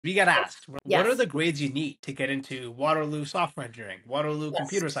We get asked, what are Yes. the grades you need to get into Waterloo software engineering, Waterloo Yes.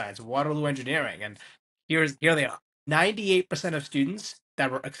 computer science, Waterloo engineering? And here they are. 98% of students that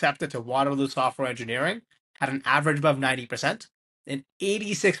were accepted to Waterloo software engineering had an average above 90%, and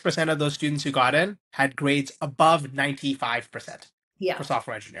 86% of those students who got in had grades above 95% Yeah. for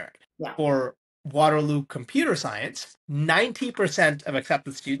software engineering. Yeah. For Waterloo computer science, 90% of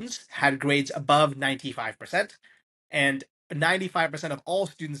accepted students had grades above 95%, and 95% of all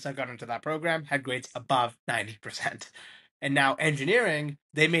students that got into that program had grades above 90%. And now engineering,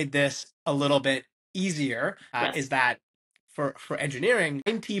 they made this a little bit easier, Yes. is that for engineering,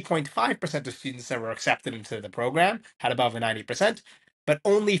 90.5% of students that were accepted into the program had above a 90%, but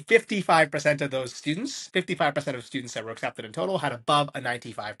only 55% of those students, 55% of students that were accepted in total had above a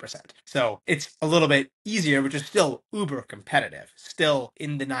 95%. So it's a little bit easier, which is still uber competitive, still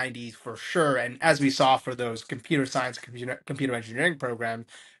in the 90s for sure. And as we saw for those computer science, computer engineering programs,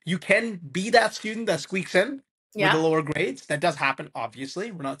 you can be that student that squeaks in with the Yeah. lower grades. That does happen,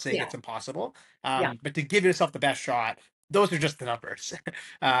 obviously. We're not saying Yeah. it's impossible. Yeah. But to give yourself the best shot, those are just the numbers.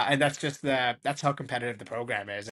 And that's how competitive the program is.